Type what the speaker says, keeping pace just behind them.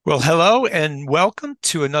Well, hello and welcome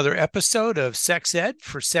to another episode of Sex Ed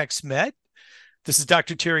for Sex Med. This is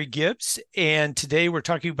Dr. Terry Gibbs, and today we're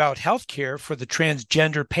talking about healthcare for the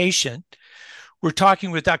transgender patient. We're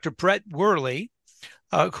talking with Dr. Brett Worley,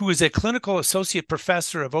 who is a clinical associate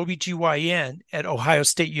professor of OBGYN at Ohio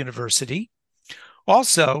State University.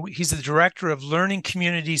 Also, he's the director of Learning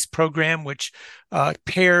Communities program, which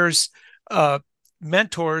pairs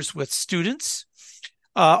mentors with students.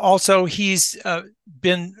 Also, he's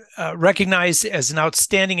been recognized as an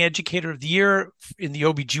outstanding educator of the year in the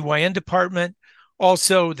OBGYN department,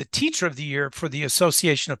 also the teacher of the year for the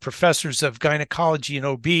Association of Professors of Gynecology and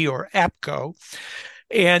OB, or APGO.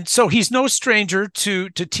 And so he's no stranger to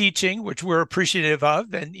teaching, which we're appreciative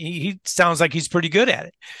of, and he sounds like he's pretty good at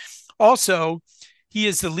it. Also, he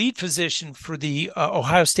is the lead physician for the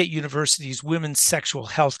Ohio State University's Women's Sexual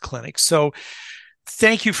Health Clinic. So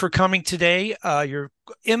thank you for coming today. You're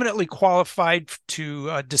eminently qualified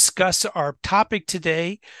to discuss our topic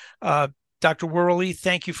today. Dr. Worley,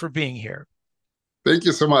 thank you for being here. Thank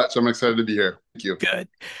you so much. I'm excited to be here. Thank you. Good.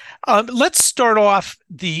 Let's start off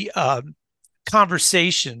the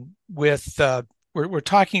conversation with we're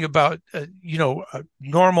talking about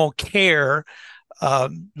normal care,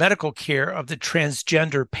 medical care of the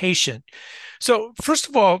transgender patient. So first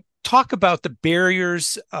of all, talk about the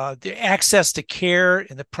barriers, the access to care,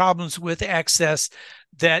 and the problems with access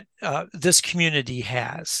that this community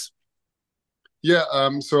has. Yeah,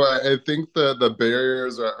 so I think the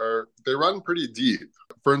barriers they run pretty deep.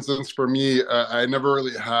 For instance, for me, I never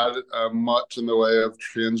really had much in the way of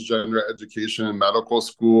transgender education in medical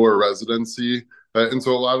school or residency. And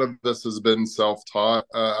so a lot of this has been self-taught.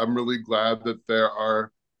 I'm really glad that there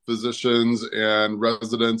are physicians and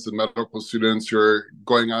residents and medical students who are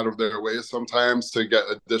going out of their way sometimes to get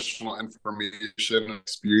additional information and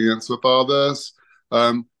experience with all this.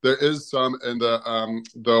 There is some in the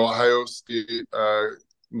Ohio State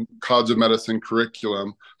College of Medicine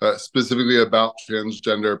curriculum, specifically about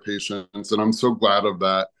transgender patients, and I'm so glad of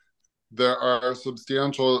that. There are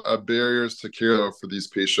substantial barriers to care for these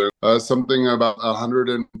patients. Something about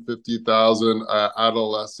 150,000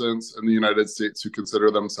 adolescents in the United States who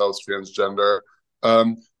consider themselves transgender.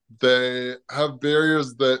 They have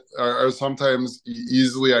barriers that are sometimes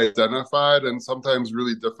easily identified and sometimes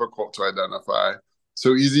really difficult to identify.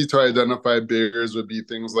 So easy to identify barriers would be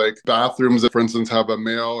things like bathrooms that, for instance, have a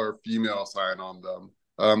male or female sign on them,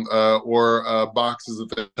 or boxes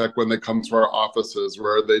that they check when they come to our offices,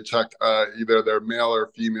 where they check either they're male or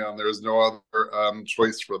female, and there's no other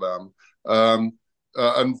choice for them.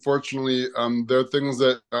 Unfortunately, there are things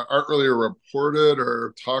that aren't really reported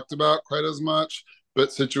or talked about quite as much,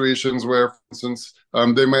 but situations where, for instance,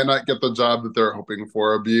 they might not get the job that they're hoping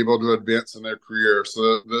for or be able to advance in their career.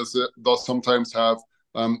 So they'll sometimes have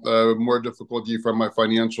more difficulty from a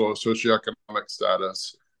financial or socioeconomic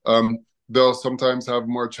status. They'll sometimes have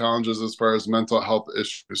more challenges as far as mental health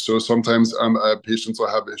issues. So sometimes patients will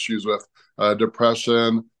have issues with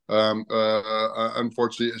depression,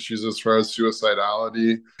 unfortunately issues as far as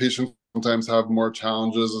suicidality. Patients sometimes have more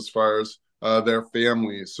challenges as far as their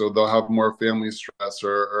families, so they'll have more family stress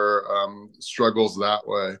or struggles that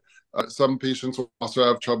way. Some patients will also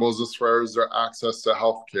have troubles as far as their access to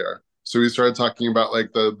healthcare. So we started talking about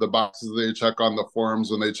like the boxes they check on the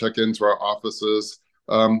forms when they check into our offices.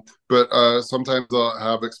 But sometimes they'll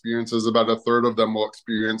have experiences, about a third of them will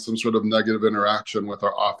experience some sort of negative interaction with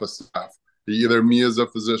our office staff, either me as a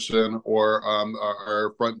physician or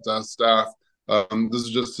our front desk staff. This is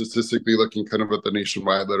just statistically looking kind of at the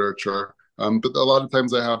nationwide literature. But a lot of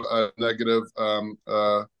times I have negative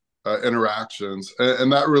interactions,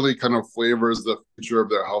 and that really kind of flavors the future of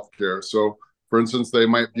their healthcare. So, for instance, they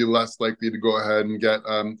might be less likely to go ahead and get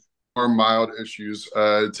more mild issues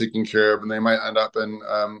taken care of, and they might end up in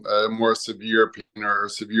more severe pain or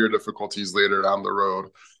severe difficulties later down the road.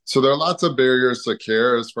 So there are lots of barriers to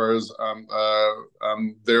care as far as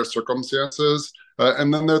their circumstances.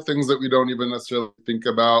 And then there are things that we don't even necessarily think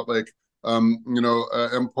about, like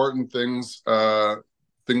important things,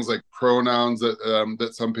 things like pronouns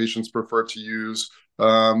that some patients prefer to use,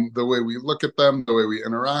 the way we look at them, the way we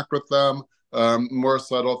interact with them, more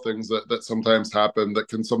subtle things that sometimes happen that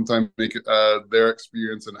can sometimes make their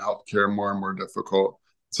experience in healthcare more and more difficult.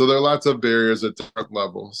 So there are lots of barriers at different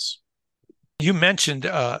levels. You mentioned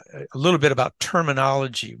a little bit about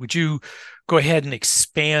terminology. Would you go ahead and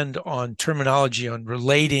expand on terminology on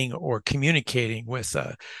relating or communicating with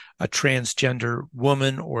a transgender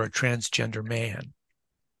woman or a transgender man?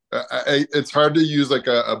 It's hard to use like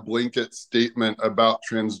a blanket statement about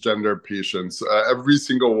transgender patients. Every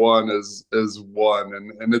single one is one,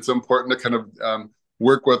 and it's important to kind of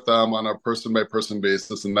work with them on a person by person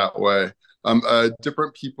basis in that way.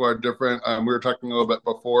 Different people are different. We were talking a little bit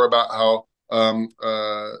before about how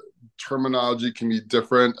terminology can be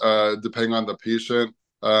different depending on the patient.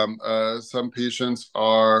 Some patients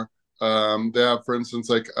are they have, for instance,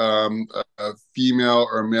 like female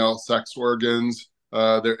or male sex organs.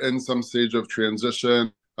 They're in some stage of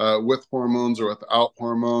transition with hormones or without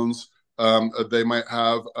hormones. They might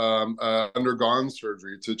have undergone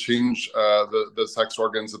surgery to change the sex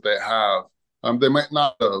organs that they have. They might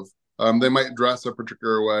not have. They might dress a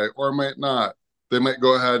particular way or might not. They might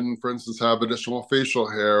go ahead and, for instance, have additional facial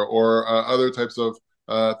hair or other types of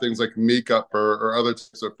things like makeup or other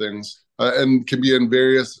types of things, and can be in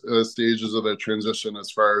various stages of their transition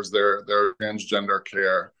as far as their transgender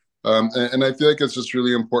care. And I feel like it's just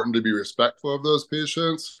really important to be respectful of those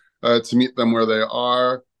patients, to meet them where they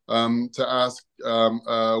are, to ask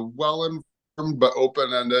well-informed but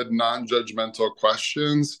open-ended, non-judgmental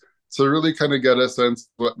questions to really kind of get a sense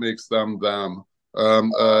of what makes them them.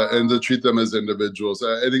 And to treat them as individuals.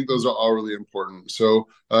 I think those are all really important. So,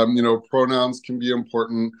 pronouns can be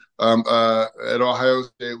important. At Ohio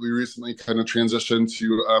State, we recently kind of transitioned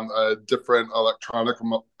to a different electronic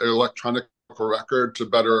record to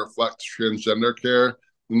better reflect transgender care,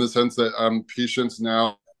 in the sense that patients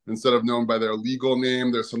now, instead of known by their legal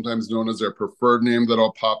name, they're sometimes known as their preferred name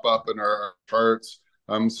that'll pop up in our charts.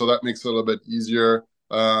 So that makes it a little bit easier.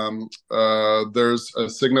 There's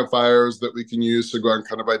signifiers that we can use to go and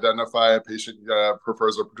kind of identify a patient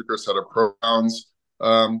prefers a particular set of pronouns.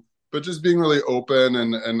 But just being really open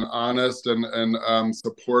and honest and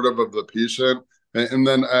supportive of the patient. And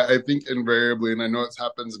then I think invariably, and I know it's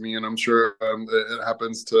happened to me, and I'm sure it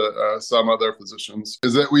happens to some other physicians,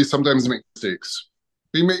 is that we sometimes make mistakes.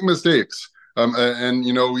 We make mistakes. We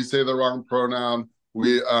say the wrong pronoun.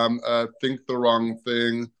 We think the wrong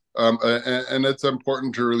thing. And it's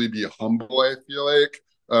important to really be humble, I feel like.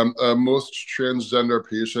 Most transgender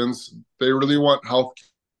patients, they really want health.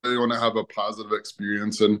 They want to have a positive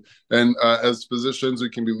experience. And as physicians, we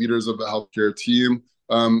can be leaders of the healthcare team.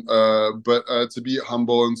 But to be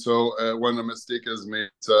humble. And so when a mistake is made,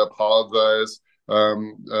 to apologize,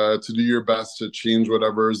 to do your best to change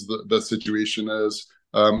whatever the situation is,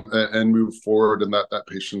 and move forward in that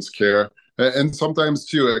patient's care. And sometimes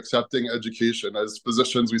too, accepting education. As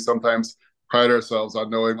physicians, we sometimes pride ourselves on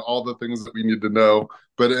knowing all the things that we need to know,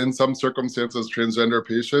 but in some circumstances, transgender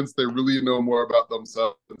patients, they really know more about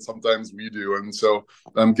themselves than sometimes we do. And so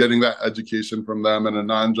getting that education from them in a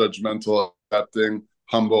non-judgmental, accepting,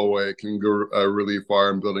 humble way can go really far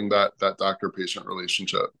in building that doctor-patient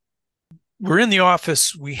relationship. We're in the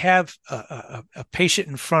office, we have a patient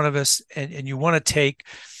in front of us, and you want to take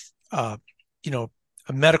a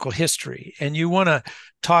medical history, and you want to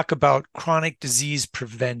talk about chronic disease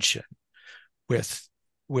prevention with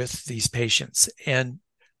these patients. And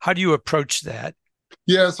how do you approach that?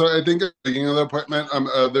 Yeah, so I think at the beginning of the appointment,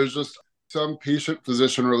 there's just some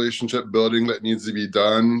patient-physician relationship building that needs to be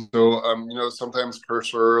done. So, sometimes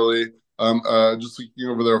cursorily, just looking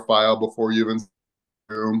over their file before you even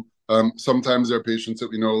room. Sometimes there are patients that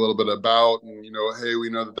we know a little bit about, and hey, we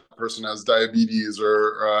know that the person has diabetes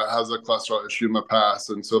or has a cholesterol issue in the past,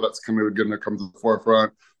 and so that's kind of going to come to the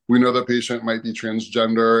forefront. We know the patient might be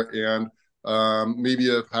transgender and maybe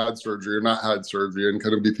have had surgery or not had surgery, and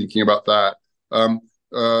kind of be thinking about that. And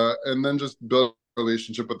then just build a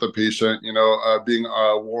relationship with the patient, being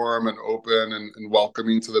warm and open and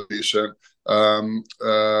welcoming to the patient,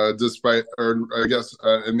 despite, or I guess,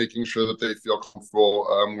 and making sure that they feel comfortable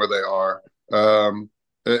where they are.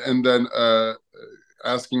 And then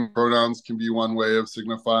asking pronouns can be one way of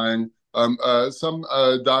signifying. Some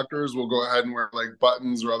doctors will go ahead and wear like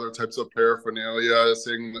buttons or other types of paraphernalia,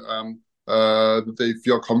 saying that they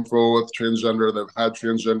feel comfortable with transgender, they've had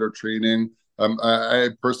transgender training. I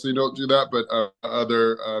personally don't do that, but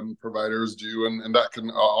other providers do, and that can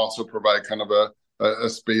also provide kind of a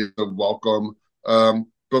space of welcome.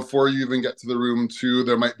 Before you even get to the room too,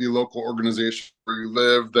 there might be local organizations where you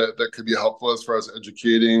live that could be helpful as far as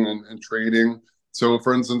educating and training. So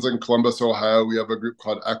for instance, in Columbus, Ohio, we have a group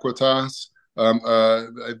called Equitas.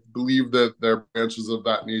 I believe that there are branches of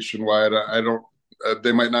that nationwide. I don't,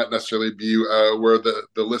 they might not necessarily be where the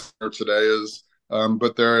listener today is,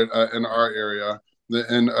 but they're in our area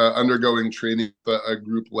and undergoing training with a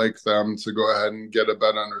group like them to go ahead and get a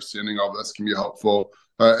better understanding of this can be helpful.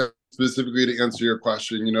 Specifically to answer your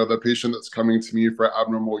question, the patient that's coming to me for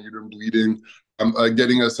abnormal uterine bleeding,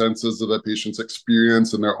 getting a sense of the patient's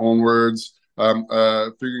experience in their own words,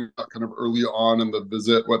 figuring out kind of early on in the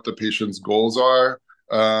visit what the patient's goals are,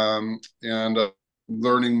 and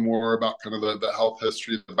learning more about kind of the health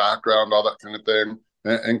history, the background, all that kind of thing.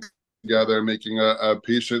 and together, making a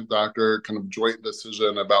patient doctor kind of joint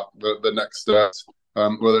decision about the next steps,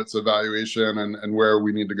 whether it's evaluation and where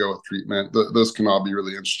we need to go with treatment. Those can all be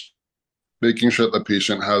really interesting. Making sure that the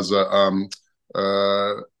patient has uh,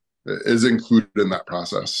 is included in that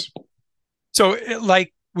process. So,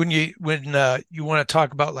 like when you want to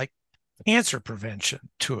talk about like cancer prevention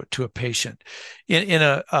to a patient in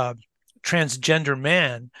a transgender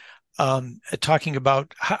man, talking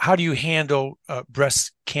about how do you handle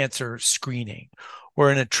breast cancer screening,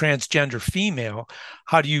 or in a transgender female,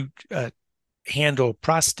 how do you handle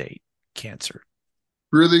prostate cancer?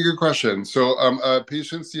 Really good question. So,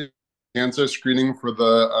 patients see cancer screening for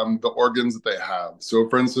the organs that they have. So,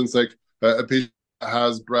 for instance, like a patient that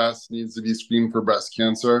has breast needs to be screened for breast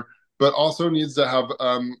cancer, but also needs to have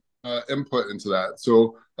input into that.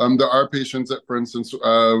 So, there are patients that, for instance,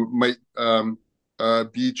 might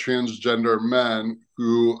be transgender men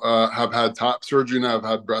who have had top surgery and have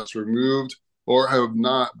had breasts removed, or have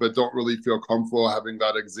not, but don't really feel comfortable having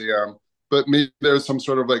that exam, but maybe there's some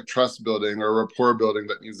sort of like trust building or rapport building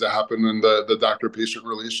that needs to happen in the doctor patient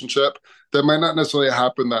relationship that might not necessarily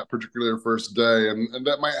happen that particular first day, and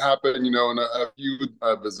that might happen, in a few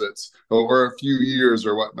visits or a few years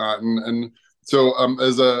or whatnot. And so,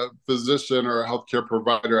 as a physician or a healthcare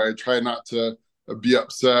provider, I try not to be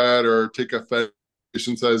upset or take offense.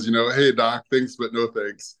 Patient says, hey doc, thanks but no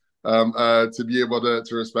thanks. To be able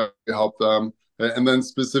to respectfully help them, and then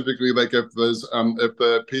specifically, like if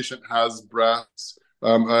the patient has breasts,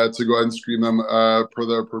 to go ahead and screen them per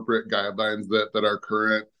the appropriate guidelines that are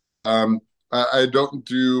current. I don't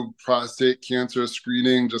do prostate cancer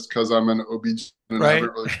screening just because I'm an OB and Right.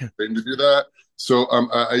 haven't really been trained to do that. So,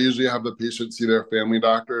 I usually have the patient see their family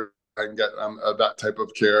doctor and get that type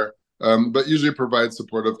of care. But usually provide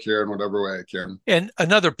supportive care in whatever way I can. And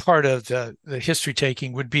another part of the history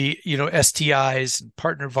taking would be, STIs and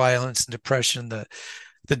partner violence and depression.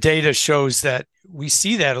 The data shows that we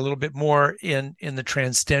see that a little bit more in the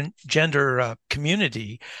transgender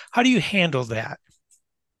community. How do you handle that?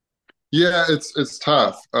 Yeah, it's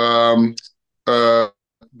tough. Uh,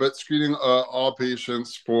 but screening all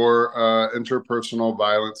patients for interpersonal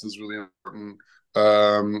violence is really important.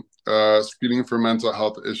 Screening for mental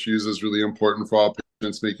health issues is really important for all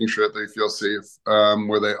patients, making sure that they feel safe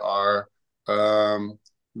where they are.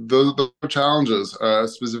 Those are challenges,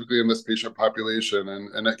 specifically in this patient population,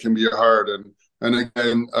 and it can be hard. And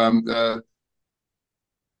again,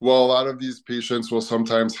 while a lot of these patients will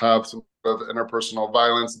sometimes have some of interpersonal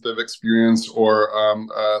violence that they've experienced, or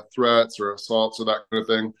threats or assaults or that kind of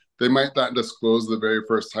thing, they might not disclose the very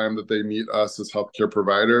first time that they meet us as healthcare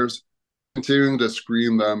providers. Continuing to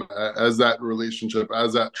screen them as that relationship,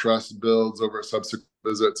 as that trust builds over subsequent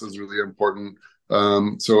visits is really important.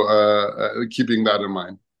 So, keeping that in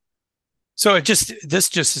mind. So this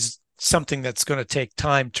just is something that's going to take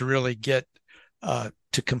time to really get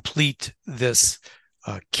to complete this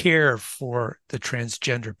care for the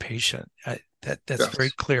transgender patient. That's very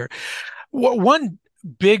Yes. clear. One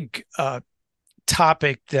big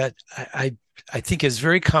topic that I think is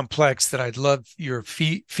very complex that I'd love your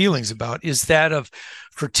feelings about is that of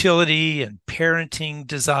fertility and parenting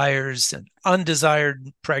desires and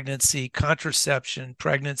undesired pregnancy, contraception,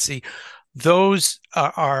 pregnancy. Those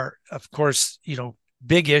are of course,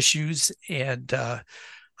 big issues. And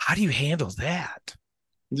how do you handle that?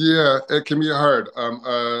 Yeah, it can be hard.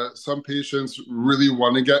 Some patients really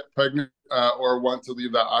want to get pregnant or want to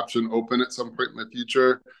leave that option open at some point in the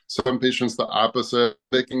future. Some patients, the opposite.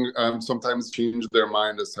 They can sometimes change their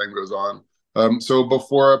mind as time goes on. So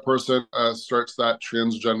before a person starts that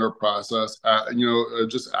transgender process,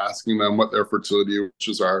 just asking them what their fertility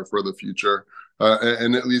wishes are for the future,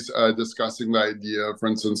 and at least discussing the idea, for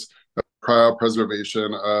instance,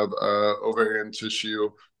 cryopreservation of ovarian tissue,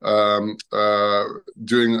 uh,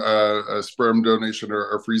 doing a sperm donation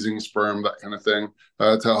or freezing sperm, that kind of thing,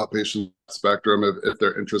 to help patients spectrum if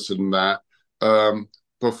they're interested in that.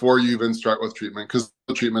 Before you even start with treatment, because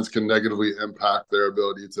the treatments can negatively impact their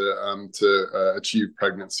ability to achieve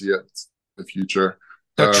pregnancy at the future.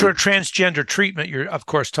 Now, Um, transgender treatment, you're of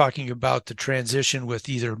course talking about the transition with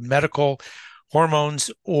either medical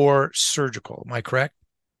hormones or surgical. Am I correct?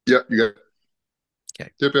 yeah, you got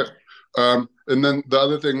Okay. Yep, yep. And then the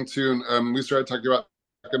other thing too, we started talking about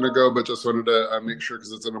a second ago, but just wanted to make sure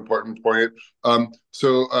because it's an important point.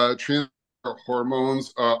 Trans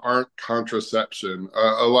hormones aren't contraception.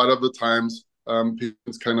 A lot of the times,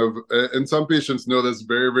 patients kind of, and some patients know this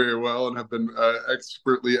very, very well and have been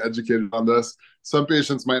expertly educated on this. Some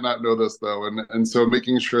patients might not know this though, and so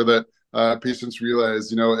making sure that patients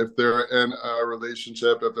realize, if they're in a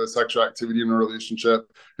relationship, if there's sexual activity in a relationship,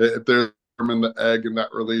 if there's sperm and the egg in that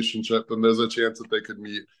relationship, then there's a chance that they could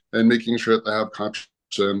meet, and making sure that they have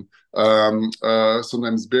contraception.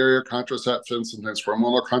 Sometimes barrier contraception, sometimes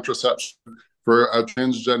hormonal contraception. For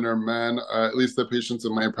transgender men, at least the patients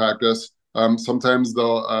in my practice, sometimes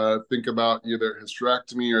they'll think about either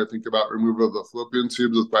hysterectomy or think about removal of the fallopian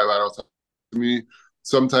tubes with bilateral hysterectomy.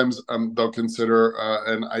 Sometimes they'll consider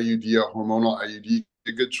an IUD, a hormonal IUD,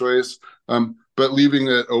 a good choice. But leaving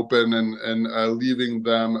it open and leaving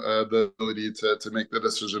them the ability to make the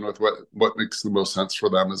decision with what makes the most sense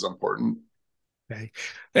for them is important. Okay.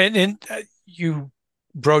 And you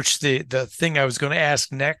broached the thing I was going to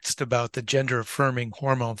ask next about the gender affirming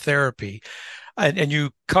hormone therapy. And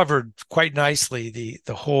you covered quite nicely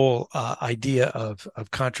the whole idea of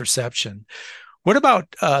contraception. What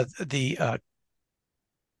about the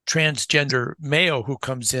transgender male who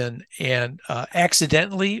comes in and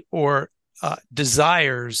accidentally or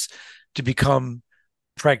desires to become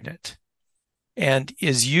pregnant and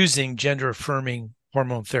is using gender affirming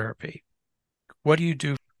hormone therapy? What do you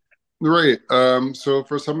do? Right. So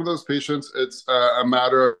for some of those patients, it's a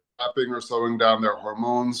matter of stopping or slowing down their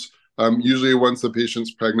hormones. Usually, once the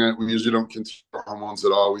patient's pregnant, we usually don't continue hormones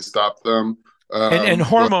at all. We stop them. And But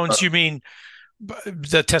hormones, you mean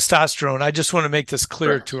the testosterone? I just want to make this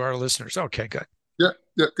clear correct. to our listeners. Okay, good. Yeah,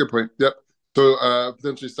 yeah, good point. Yep. So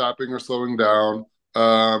potentially stopping or slowing down.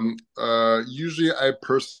 Usually, I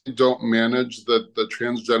personally don't manage the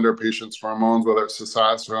transgender patient's hormones, whether it's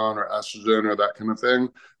testosterone or estrogen or that kind of thing.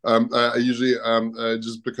 I usually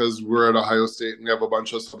just because we're at Ohio State and we have a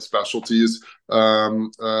bunch of subspecialties.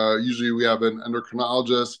 Usually, we have an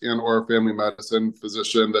endocrinologist and or a family medicine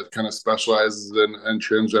physician that kind of specializes in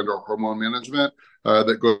transgender hormone management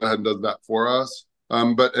that goes ahead and does that for us.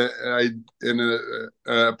 But in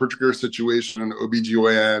a particular situation, an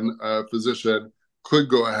OBGYN physician could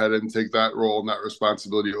go ahead and take that role and that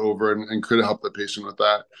responsibility over and could help the patient with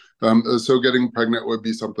that. So getting pregnant would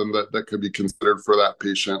be something that could be considered for that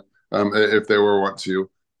patient if they were want to.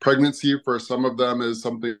 Pregnancy for some of them is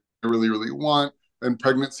something they really, really want. And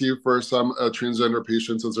pregnancy for some transgender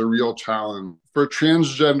patients is a real challenge. For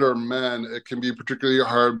transgender men, it can be particularly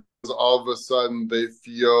hard because all of a sudden they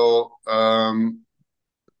feel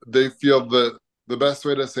the best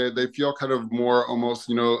way to say it, they feel kind of more almost,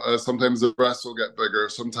 sometimes the breasts will get bigger,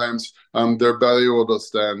 sometimes their belly will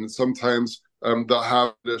distend, sometimes they'll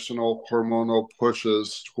have additional hormonal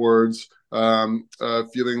pushes towards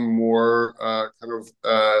feeling more kind of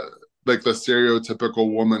like the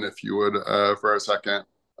stereotypical woman, if you would, for a second.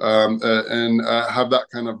 And have that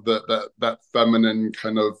kind of that feminine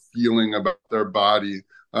kind of feeling about their body.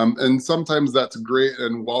 And sometimes that's great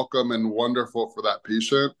and welcome and wonderful for that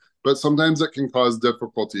patient, but sometimes it can cause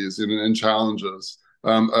difficulties and challenges.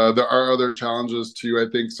 There are other challenges too. I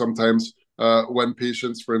think sometimes when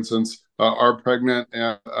patients, for instance, are pregnant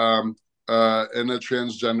and in a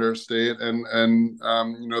transgender state, and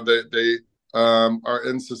they are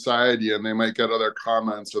in society, and they might get other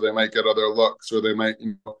comments, or they might get other looks, or they might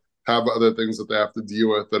have other things that they have to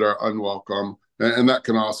deal with that are unwelcome, and that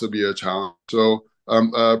can also be a challenge. So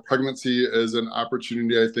pregnancy is an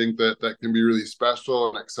opportunity, I think, that can be really special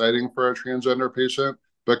and exciting for a transgender patient,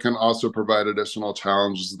 but can also provide additional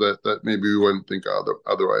challenges that maybe we wouldn't think of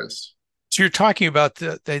otherwise. So you're talking about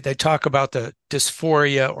they talk about the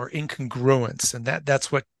dysphoria or incongruence, and that's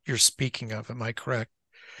what you're speaking of. Am I correct?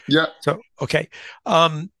 Yeah, So okay,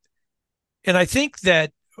 um, and I think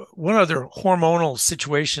that one other hormonal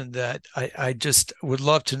situation that I just would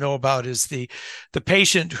love to know about is the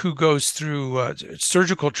patient who goes through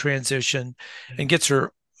surgical transition and gets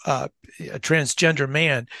her a transgender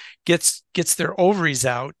man gets their ovaries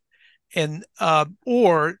out, and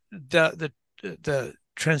or the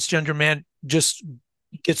transgender man just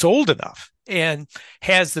gets old enough and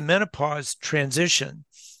has the menopause transition.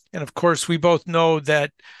 And of course, we both know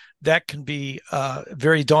that that can be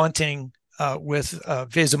very daunting with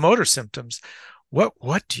vasomotor symptoms.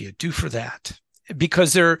 What do you do for that?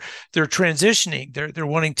 Because they're transitioning, they're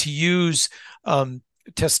wanting to use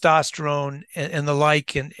testosterone and the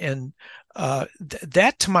like, and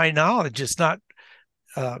that, to my knowledge, is not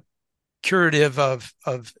uh, curative of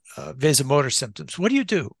vasomotor symptoms. What do you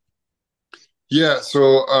do? yeah.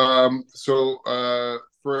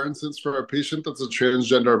 For instance, for a patient that's a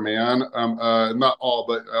transgender man, not all,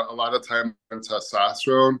 but a lot of times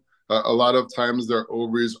testosterone. A lot of times their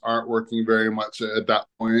ovaries aren't working very much at that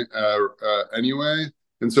point anyway.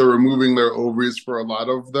 And so removing their ovaries for a lot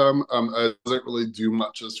of them doesn't really do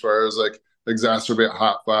much as far as like exacerbate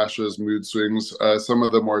hot flashes, mood swings, some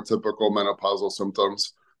of the more typical menopausal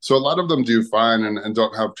symptoms. So a lot of them do fine and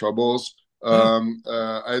don't have troubles. Hmm.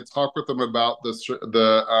 I talk with them about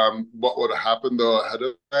the what would happen though ahead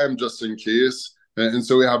of time, just in case. And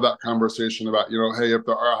so we have that conversation about, hey, if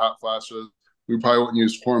there are hot flashes, we probably wouldn't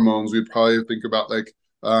use hormones. We'd probably think about like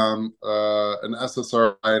an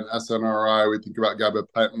SSRI, an SNRI. We think about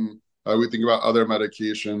gabapentin. We think about other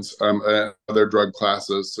medications, and other drug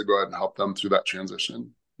classes to go ahead and help them through that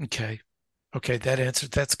transition. Okay. Okay, that answer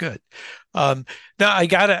that's good. Um, Now I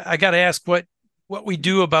gotta ask what we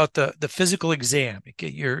do about the physical exam.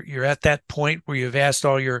 You're at that point where you've asked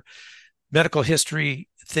all your medical history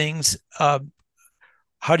things.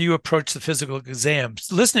 How do you approach the physical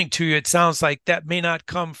exams? Listening to you, it sounds like that may not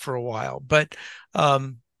come for a while, but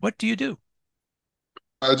what do you do?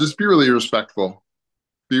 Just be really respectful.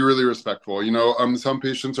 Be really respectful. Some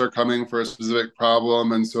patients are coming for a specific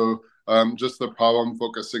problem, and so just the problem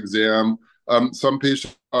focused exam. Some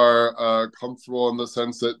patients are comfortable in the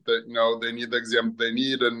sense that they need the exam they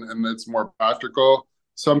need, and it's more practical.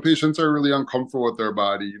 Some patients are really uncomfortable with their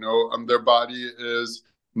body. Their body is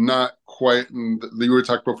not quite. And you were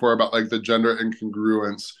talking before about like the gender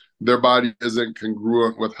incongruence. Their body isn't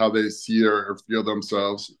congruent with how they see or feel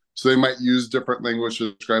themselves. So they might use different language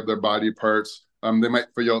to describe their body parts. They might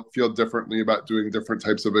feel differently about doing different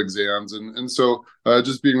types of exams, and so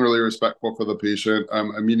just being really respectful for the patient,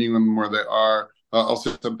 meeting them where they are. I'll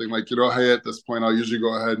say something like, hey, at this point, I'll usually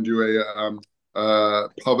go ahead and do a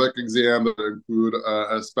pelvic exam that would include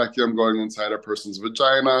a speculum going inside a person's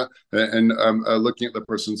vagina and looking at the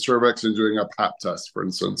person's cervix and doing a pap test, for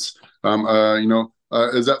instance.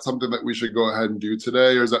 Is that something that we should go ahead and do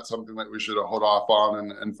today, or is that something that we should hold off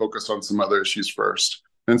on and focus on some other issues first?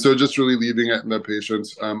 And so just really leaving it in the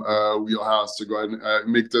patient's wheelhouse to go ahead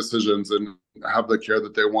and make decisions and have the care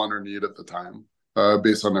that they want or need at the time,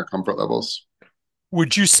 based on their comfort levels.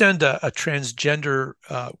 Would you send a transgender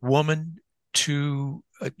woman to,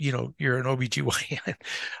 you're an OBGYN,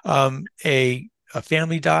 a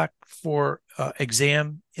family doc for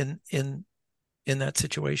exam in that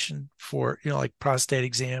situation for, like prostate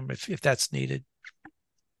exam if that's needed?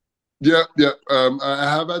 Yeah, yeah. I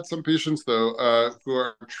have had some patients though, who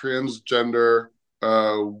are transgender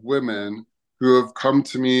women who have come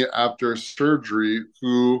to me after surgery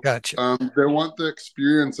who Gotcha. they want the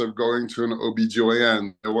experience of going to an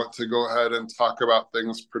OBGYN. They want to go ahead and talk about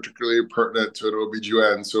things particularly pertinent to an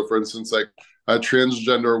OBGYN. So for instance, like a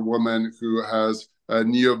transgender woman who has a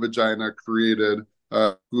neovagina created,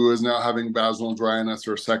 who is now having vaginal dryness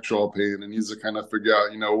or sexual pain and needs to kind of figure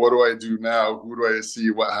out, what do I do now? Who do I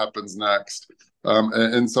see? What happens next?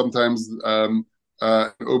 And sometimes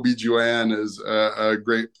OBGYN is a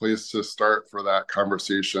great place to start for that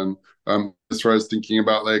conversation. As far as thinking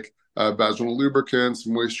about like vaginal lubricants,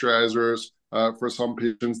 moisturizers. For some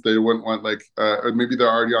patients, they wouldn't want like, or maybe they're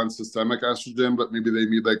already on systemic estrogen, but maybe they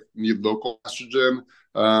need local estrogen,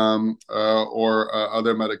 or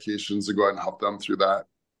other medications to go ahead and help them through that.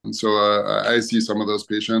 And so I see some of those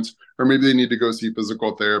patients, or maybe they need to go see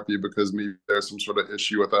physical therapy because maybe there's some sort of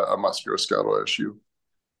issue with a musculoskeletal issue.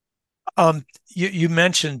 You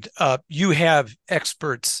mentioned you have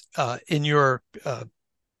experts in your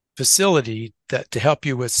facility that to help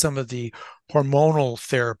you with some of the hormonal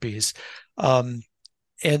therapies. Um,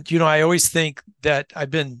 and I always think that I've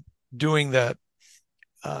been doing the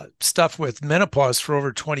stuff with menopause for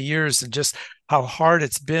over 20 years and just how hard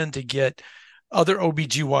it's been to get other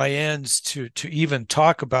OBGYNs to even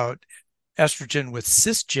talk about estrogen with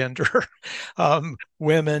cisgender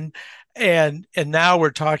women. And now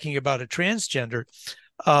we're talking about a transgender.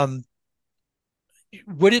 Um,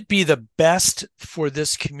 would it be the best for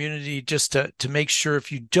this community just to make sure, if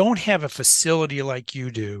you don't have a facility like you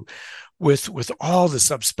do with all the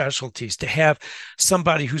subspecialties, to have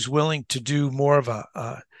somebody who's willing to do more of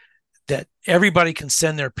a that everybody can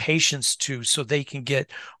send their patients to so they can get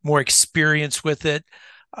more experience with it?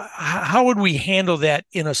 How would we handle that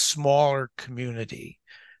in a smaller community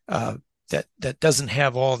that doesn't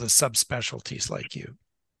have all the subspecialties like you?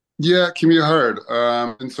 Yeah, it can be hard.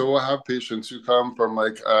 And so we'll have patients who come from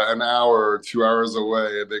like an hour or 2 hours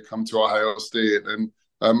away. They come to Ohio State, and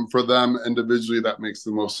for them individually, that makes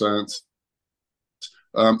the most sense.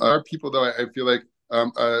 There are people though, I feel like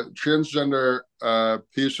transgender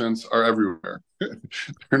patients are everywhere.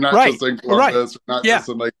 They're not Right. just in Right. Columbus, not Yeah. just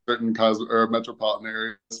in like certain or metropolitan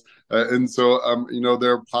areas. And so,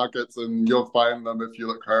 there are pockets, and you'll find them if you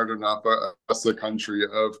look hard enough across the country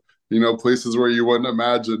of, places where you wouldn't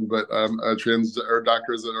imagine, but trans or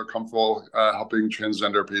doctors that are comfortable helping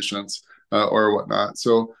transgender patients or whatnot.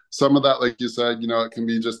 So some of that, like you said, it can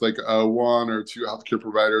be just like one or two healthcare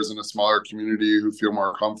providers in a smaller community who feel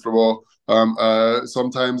more comfortable.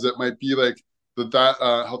 Sometimes it might be like that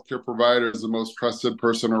healthcare provider is the most trusted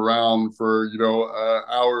person around for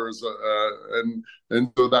hours,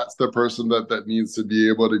 and so that's the person that needs to be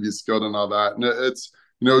able to be skilled in all that. And it's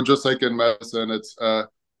just like in medicine, it's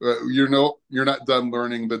you're not done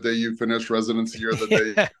learning the day you finish residency or the day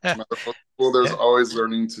you finish medical school. There's always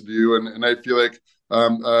learning to do, and I feel like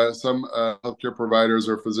some healthcare providers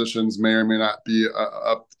or physicians may or may not be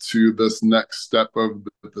up to this next step of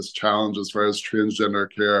this challenge as far as transgender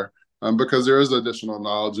care, because there is additional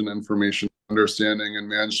knowledge and information, understanding, and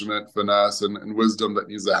management finesse and wisdom that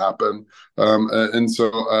needs to happen. And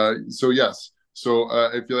so yes. So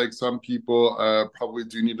I feel like some people probably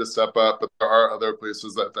do need to step up, but there are other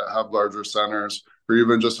places that have larger centers or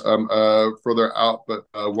even just further out, but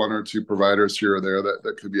one or two providers here or there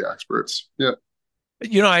that could be experts. Yeah.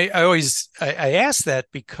 I always I ask that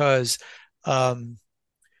because um,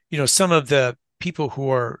 some of the people who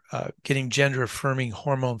are getting gender affirming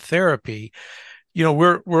hormone therapy,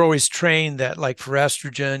 we're always trained that, like, for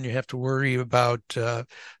estrogen, you have to worry about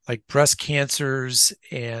like breast cancers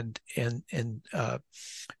and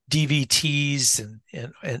DVTs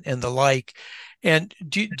and the like. And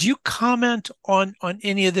do you comment on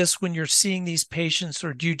any of this when you're seeing these patients,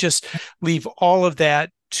 or do you just leave all of that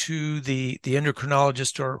to the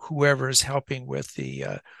endocrinologist or whoever is helping with the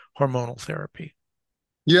hormonal therapy?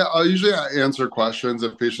 Yeah, I answer questions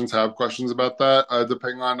if patients have questions about that.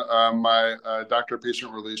 Depending on my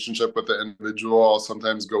doctor-patient relationship with the individual, I'll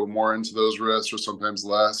sometimes go more into those risks or sometimes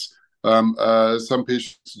less. Some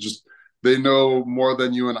patients just they know more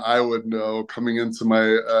than you and I would know coming into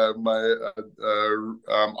my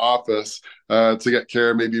office to get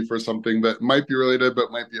care, maybe for something that might be related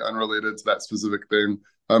but might be unrelated to that specific thing.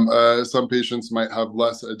 Some patients might have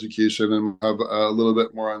less education and have a little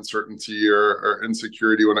bit more uncertainty or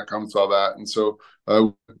insecurity when it comes to all that. And so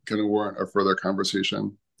kind of warrant a further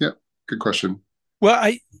conversation. Yeah, good question.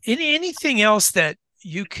 Well, anything else that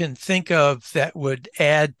you can think of that would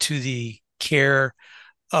add to the care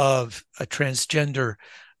of a transgender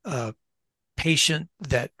uh, patient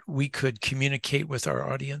that we could communicate with our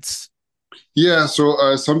audience? Yeah,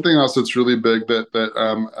 so something else that's really big that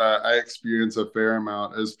I experience a fair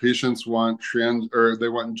amount is patients want trans or they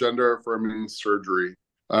want gender affirming surgery.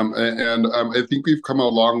 And I think we've come a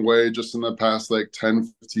long way just in the past like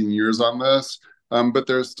 10, 15 years on this. But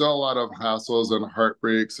there's still a lot of hassles and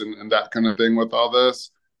heartbreaks and that kind of thing with all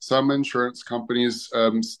this. Some insurance companies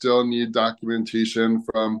still need documentation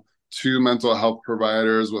from two mental health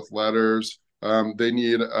providers with letters. They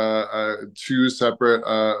need two separate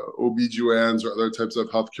OBGYNs or other types of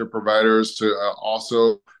healthcare providers to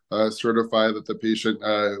also certify that the patient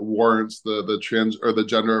warrants the trans or the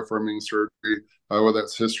gender affirming surgery, whether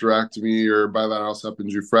it's hysterectomy or bilateral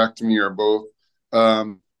saphenophractomy or both.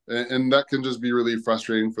 And that can just be really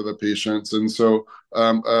frustrating for the patients. And so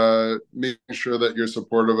making sure that you're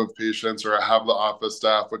supportive of patients or have the office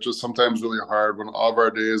staff, which is sometimes really hard when all of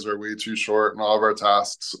our days are way too short and all of our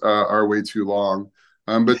tasks are way too long.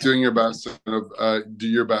 But doing your best to kind of, do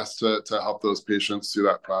your best to help those patients through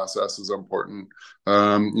that process is important.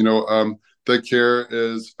 The care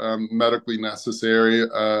is medically necessary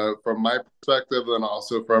from my perspective and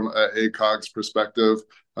also from ACOG's perspective.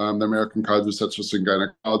 The American College of Obstetrics and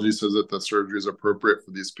Gynecology says that the surgery is appropriate for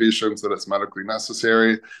these patients, that it's medically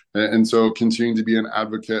necessary. And so continuing to be an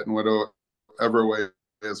advocate in whatever way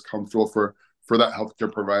is comfortable for that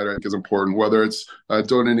healthcare provider, I think, is important, whether it's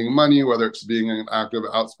donating money, whether it's being an active,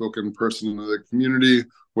 outspoken person in the community,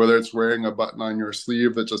 whether it's wearing a button on your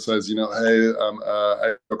sleeve that just says, hey,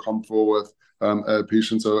 I feel comfortable with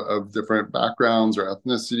patients of different backgrounds or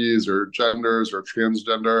ethnicities or genders or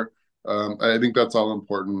transgender. I think that's all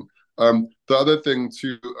important. The other thing,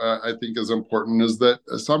 too, I think is important is that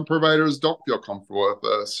some providers don't feel comfortable with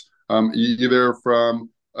this, either from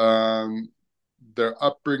their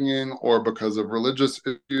upbringing or because of religious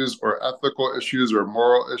issues or ethical issues or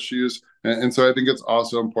moral issues. And so I think it's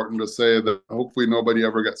also important to say that hopefully nobody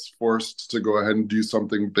ever gets forced to go ahead and do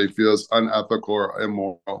something they feel is unethical or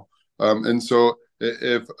immoral. And so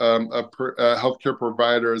if a healthcare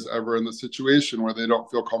provider is ever in the situation where they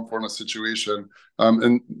don't feel comfortable in a situation,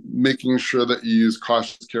 and making sure that you use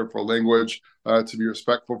cautious, careful language to be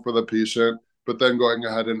respectful for the patient, but then going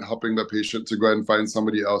ahead and helping the patient to go ahead and find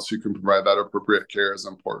somebody else who can provide that appropriate care is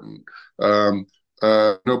important.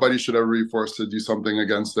 Nobody should ever be forced to do something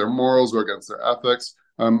against their morals or against their ethics,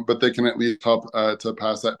 but they can at least help to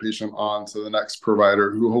pass that patient on to the next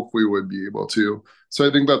provider who hopefully would be able to. So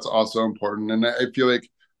I think that's also important. And I feel like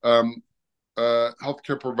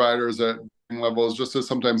healthcare providers at levels, just as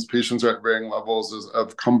sometimes patients are at varying levels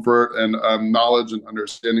of comfort and knowledge and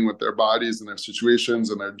understanding with their bodies and their situations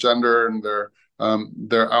and their gender and their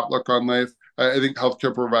outlook on life. I think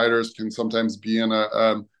healthcare providers can sometimes be in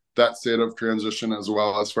that state of transition as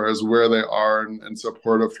well, as far as where they are in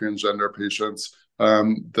support of transgender patients.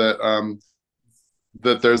 That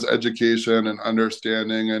there's education and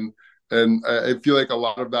understanding, and I feel like a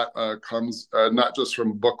lot of that comes not just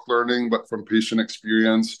from book learning, but from patient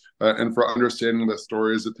experience and for understanding the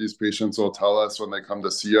stories that these patients will tell us when they come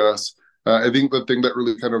to see us. I think the thing that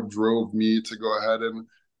really kind of drove me to go ahead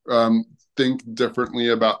and think differently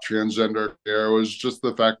about transgender care was just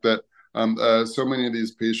the fact that so many of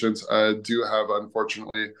these patients do have,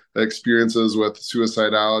 unfortunately, experiences with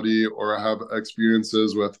suicidality or have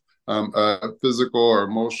experiences with physical or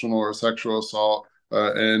emotional or sexual assault,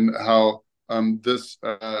 and how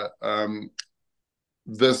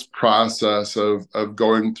this process of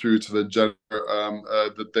going through to the gender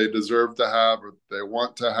that they deserve to have, or they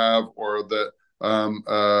want to have, or that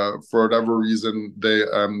for whatever reason they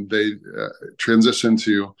transition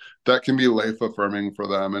to, that can be life affirming for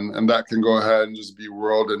them, and that can go ahead and just be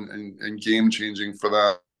world and game changing for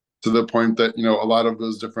them, to the point that, you know, a lot of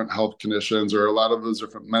those different health conditions or a lot of those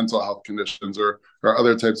different mental health conditions or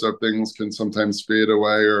other types of things can sometimes fade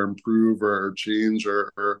away or improve or change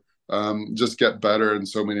or just get better in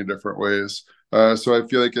so many different ways. So I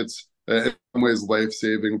feel like it's in some ways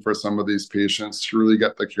life-saving for some of these patients to really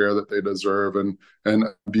get the care that they deserve and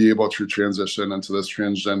be able to transition into this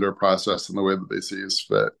transgender process in the way that they see is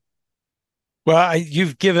fit. Well,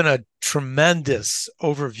 you've given a tremendous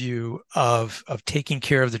overview of taking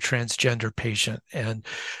care of the transgender patient, and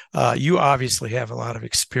you obviously have a lot of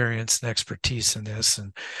experience and expertise in this.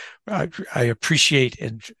 And I appreciate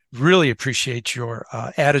and really appreciate your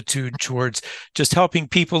attitude towards just helping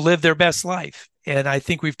people live their best life. And I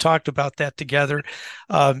think we've talked about that together.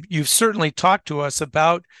 You've certainly talked to us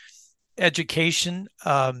about education.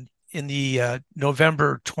 In the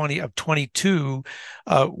November 20 of 22,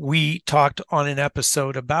 we talked on an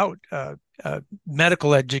episode about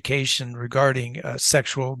medical education regarding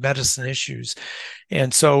sexual medicine issues.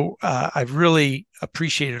 And so I've really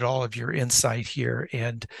appreciated all of your insight here.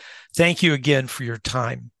 And thank you again for your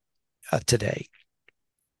time today.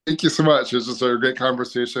 Thank you so much. It's just a great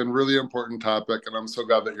conversation, really important topic, and I'm so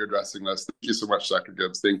glad that you're addressing this. Thank you so much, Dr.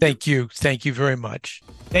 Gibbs. Thank you. Thank you. Thank you very much.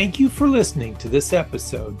 Thank you for listening to this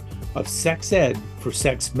episode of Sex Ed for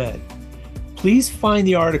Sex Med. Please find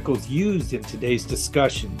the articles used in today's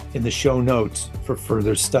discussion in the show notes for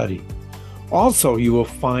further study. Also, you will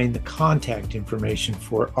find the contact information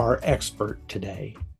for our expert today.